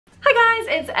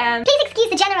it's Em. Please excuse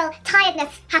the general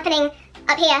tiredness happening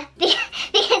up here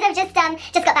because I've just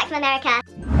got back from America.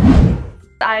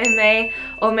 I may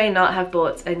or may not have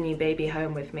brought a new baby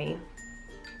home with me.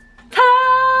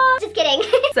 Ta-da! Just kidding.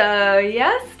 So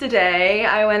yesterday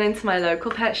I went into my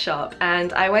local pet shop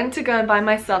and I went to go and buy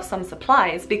myself some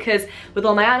supplies because with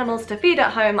all my animals to feed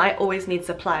at home I always need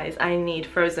supplies. I need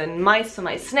frozen mice for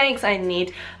my snakes, I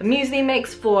need a muesli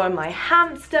mix for my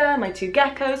hamster, my 2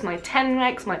 geckos, my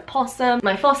tenrex, my possum,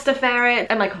 my foster ferret,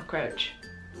 and my cockroaches.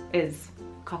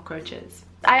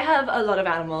 I have a lot of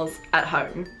animals at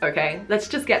home, okay? Let's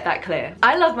just get that clear.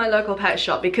 I love my local pet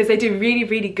shop because they do really,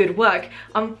 really good work.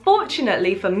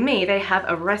 Unfortunately for me, they have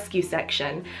a rescue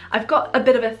section. I've got a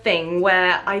bit of a thing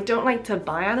where I don't like to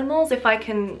buy animals. If I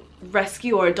can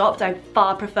rescue or adopt, I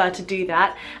far prefer to do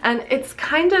that. And it's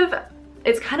kind of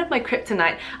my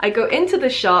kryptonite. I go into the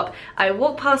shop, I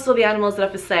walk past all the animals that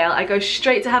are for sale, I go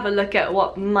straight to have a look at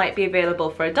what might be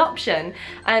available for adoption.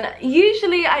 And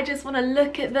usually I just want to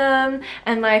look at them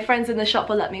and my friends in the shop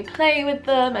will let me play with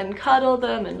them and cuddle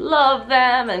them and love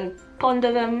them and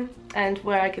ponder them and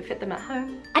where I could fit them at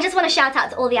home. I just want to shout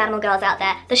out to all the animal girls out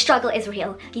there. The struggle is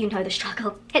real. You know the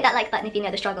struggle. Hit that like button if you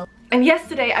know the struggle. And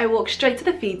yesterday I walked straight to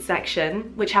the feed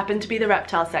section, which happened to be the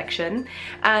reptile section,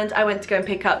 and I went to go and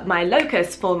pick up my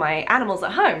locust for my animals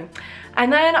at home.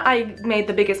 And then I made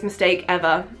the biggest mistake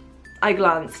ever. I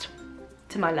glanced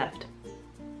to my left.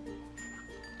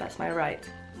 That's my right.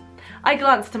 I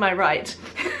glanced to my right.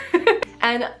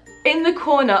 And in the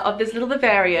corner of this little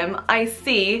vivarium, I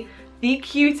see the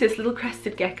cutest little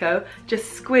crested gecko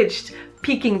just squidged,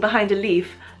 peeking behind a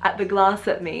leaf at the glass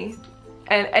at me.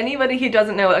 And anybody who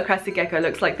doesn't know what a crested gecko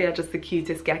looks like, they are just the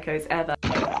cutest geckos ever.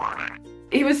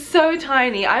 He was so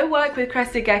tiny. I work with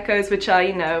crested geckos, which are,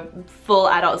 you know, full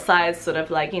adult size, sort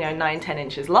of like, you know, 9–10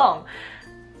 inches long.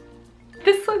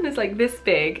 This one is like this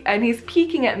big and he's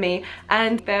peeking at me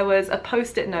and there was a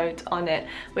post-it note on it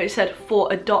which said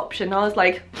for adoption. I was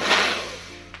like,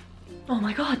 oh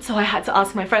my god. So I had to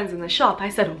ask my friends in the shop. I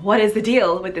said, what is the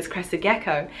deal with this crested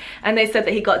gecko? And they said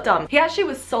that he got dumped. He actually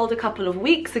was sold a couple of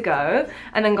weeks ago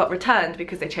and then got returned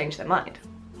because they changed their mind.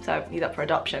 So he's up for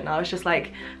adoption. I was just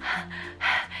like,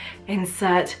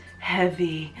 insert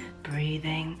heavy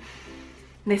breathing.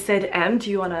 And they said, Em, do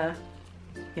you wanna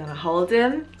hold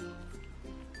him?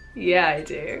 Yeah, I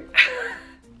do.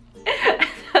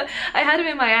 I had him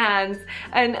in my hands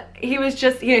and he was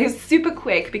just, you know, he's super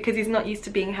quick because he's not used to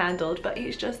being handled, but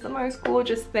he's just the most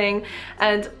gorgeous thing.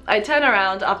 And I turn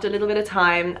around after a little bit of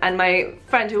time and my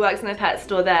friend who works in the pet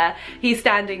store there, he's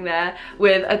standing there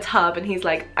with a tub and he's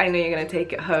like, I know you're gonna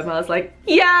take it home. I was like,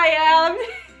 yeah, I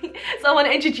am. So I want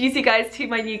to introduce you guys to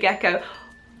my new gecko.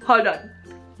 Hold on.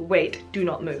 Wait, do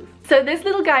not move. So this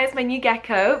little guy is my new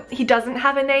gecko. He doesn't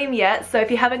have a name yet, so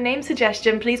if you have a name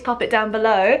suggestion, please pop it down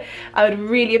below. I would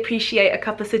really appreciate a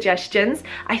couple of suggestions.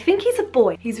 I think he's a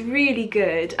boy. He's really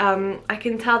good. I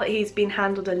can tell that he's been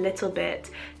handled a little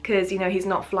bit because, you know, he's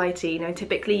not flighty. You know,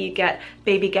 typically you get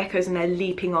baby geckos and they're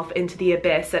leaping off into the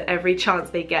abyss at every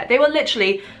chance they get. They will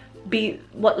literally be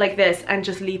like this and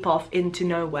just leap off into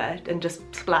nowhere and just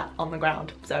splat on the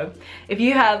ground. So if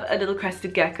you have a little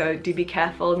crested gecko, do be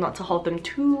careful not to hold them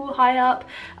too high up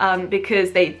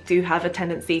because they do have a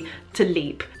tendency to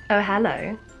leap. Oh,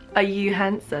 hello. Are you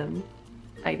handsome?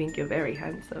 I think you're very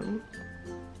handsome.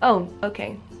 Oh,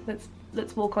 okay.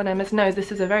 Let's walk on Emma's nose.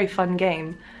 This is a very fun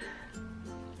game.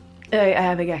 I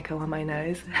have a gecko on my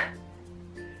nose.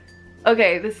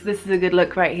 Okay, this is a good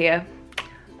look right here.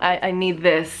 I need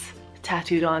this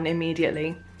tattooed on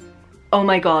immediately. Oh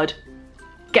my god,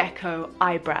 gecko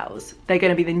eyebrows. They're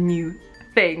gonna be the new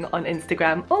thing on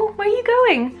Instagram. Oh, where are you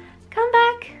going? Come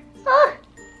back.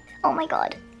 Oh my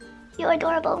god, you're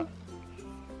adorable.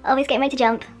 Oh, he's getting ready to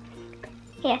jump.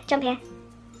 Here, jump here.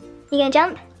 You gonna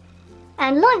jump?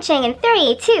 And launching in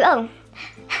 3, 2, oh.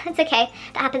 It's okay,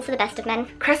 that happens to the best of men.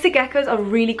 Crested geckos are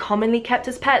really commonly kept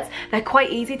as pets. They're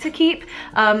quite easy to keep.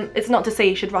 It's not to say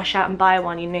you should rush out and buy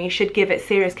one, you know, you should give it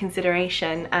serious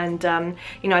consideration. And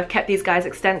you know, I've kept these guys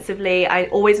extensively. I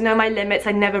always know my limits.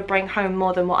 I never bring home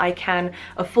more than what I can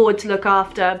afford to look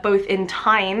after, both in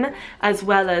time as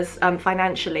well as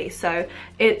financially. So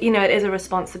you know, it is a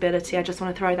responsibility. I just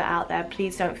want to throw that out there.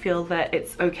 Please don't feel that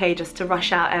it's okay just to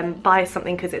rush out and buy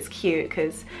something because it's cute,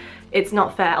 because it's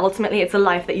not fair. Ultimately, it's a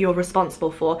life that you're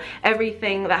responsible for.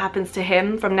 Everything that happens to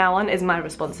him from now on is my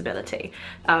responsibility.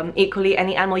 Equally,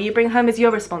 any animal you bring home is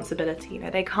your responsibility. You know,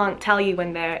 they can't tell you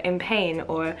when they're in pain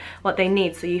or what they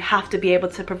need, so you have to be able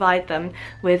to provide them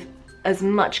with as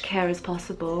much care as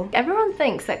possible. Everyone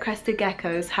thinks that crested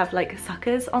geckos have like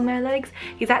suckers on their legs.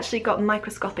 He's actually got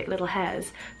microscopic little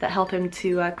hairs that help him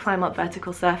to climb up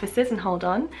vertical surfaces and hold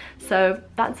on. So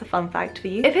that's a fun fact for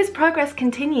you. If his progress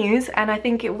continues, and I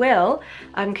think it will,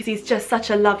 because he's just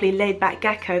such a lovely laid-back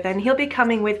gecko, then he'll be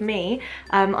coming with me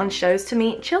on shows to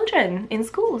meet children in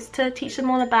schools to teach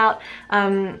them all about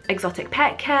exotic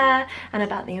pet care and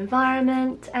about the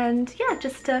environment, and yeah,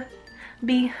 just to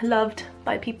be loved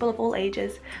by people of all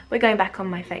ages. We're going back on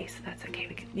my face. That's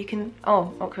okay. You can.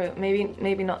 Oh, okay.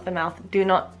 Maybe not the mouth. Do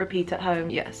not repeat at home.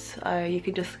 Yes. You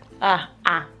can just Ugh.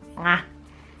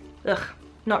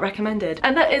 Not recommended.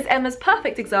 And that is Emma's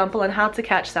perfect example on how to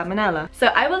catch salmonella. So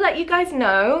I will let you guys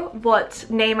know what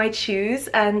name I choose,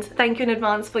 and thank you in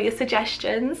advance for your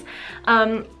suggestions.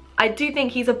 I do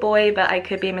think he's a boy, but I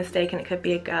could be mistaken, it could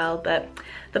be a girl, but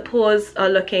the paws are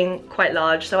looking quite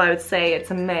large, so I would say it's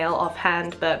a male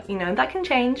offhand, but you know, that can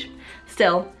change.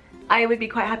 Still, I would be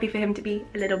quite happy for him to be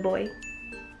a little boy.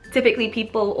 Typically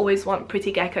people always want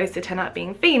pretty geckos to turn out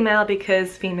being female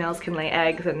because females can lay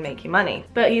eggs and make you money.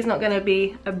 But he's not going to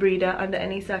be a breeder under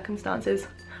any circumstances.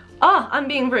 Oh, I'm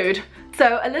being rude.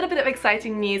 So a little bit of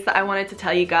exciting news that I wanted to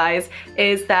tell you guys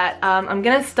is that I'm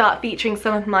gonna start featuring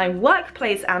some of my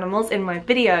workplace animals in my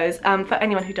videos. For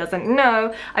anyone who doesn't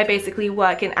know, I basically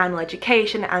work in animal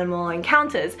education, animal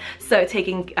encounters. So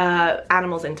taking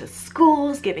animals into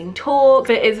schools, giving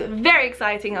talks. It is very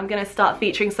exciting. I'm gonna start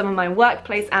featuring some of my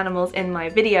workplace animals in my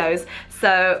videos.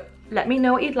 So let me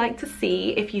know what you'd like to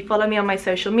see. If you follow me on my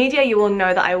social media, you will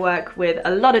know that I work with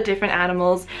a lot of different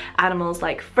animals. Animals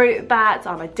like fruit bats,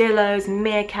 armadillos,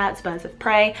 meerkats, birds of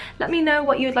prey. Let me know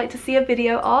what you'd like to see a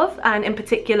video of, and in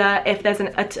particular, if there's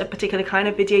a particular kind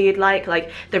of video you'd like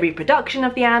the reproduction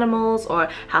of the animals, or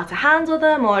how to handle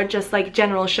them, or just like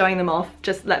general showing them off,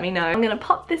 just let me know. I'm gonna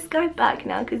pop this guy back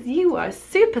now because you are a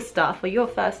superstar for your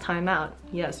first time out.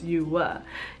 Yes, you were.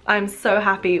 I'm so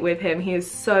happy with him. He is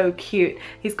so cute.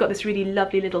 He's got this really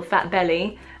lovely little fat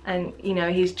belly, and you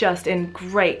know, he's just in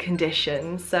great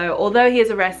condition. So although he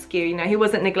is a rescue, you know, he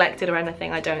wasn't neglected or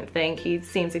anything, I don't think. He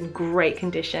seems in great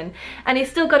condition, and he's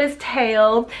still got his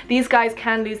tail. These guys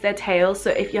can lose their tails,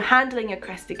 so if you're handling a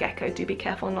crested gecko, do be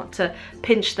careful not to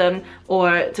pinch them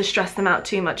or to stress them out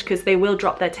too much, because they will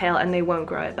drop their tail and they won't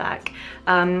grow it back.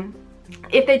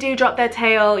 If they do drop their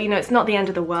tail, you know, it's not the end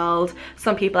of the world.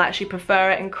 Some people actually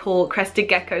prefer it and call crested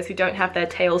geckos who don't have their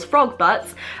tails frog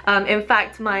butts. In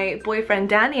fact, my boyfriend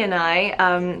Danny and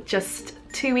I just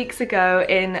 2 weeks ago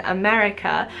in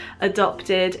America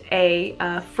adopted a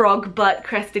frog butt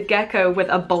crested gecko with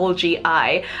a bulgy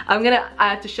eye. I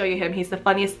have to show you him. He's the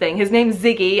funniest thing. His name's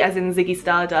Ziggy, as in Ziggy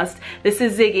Stardust. This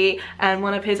is Ziggy, and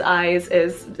one of his eyes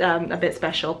is a bit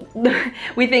special.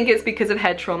 We think it's because of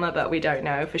head trauma, but we don't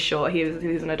know for sure. He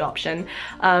was an adoption.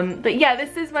 But yeah,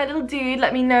 this is my little dude.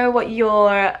 Let me know what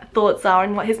your thoughts are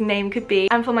and what his name could be.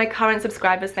 And for my current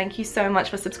subscribers, thank you so much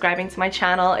for subscribing to my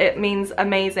channel. It means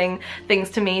amazing things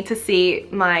to me to see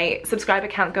my subscriber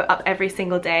count go up every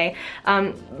single day.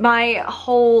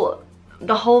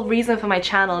 The whole reason for my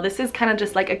channel, this is kind of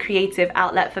just like a creative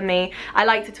outlet for me. I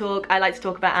like to talk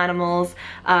about animals.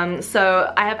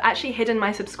 So I have actually hidden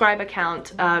my subscriber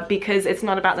count because it's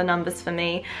not about the numbers for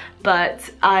me, but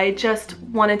I just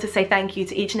wanted to say thank you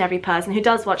to each and every person who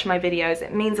does watch my videos.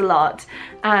 It means a lot.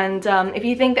 And if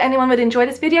you think that anyone would enjoy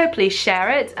this video, please share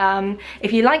it.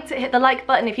 If you liked it, hit the like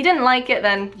button. If you didn't like it,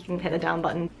 then you can hit the down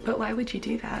button. But why would you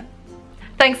do that?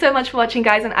 Thanks so much for watching,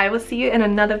 guys, and I will see you in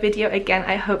another video again,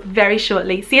 I hope very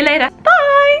shortly. See you later. Bye!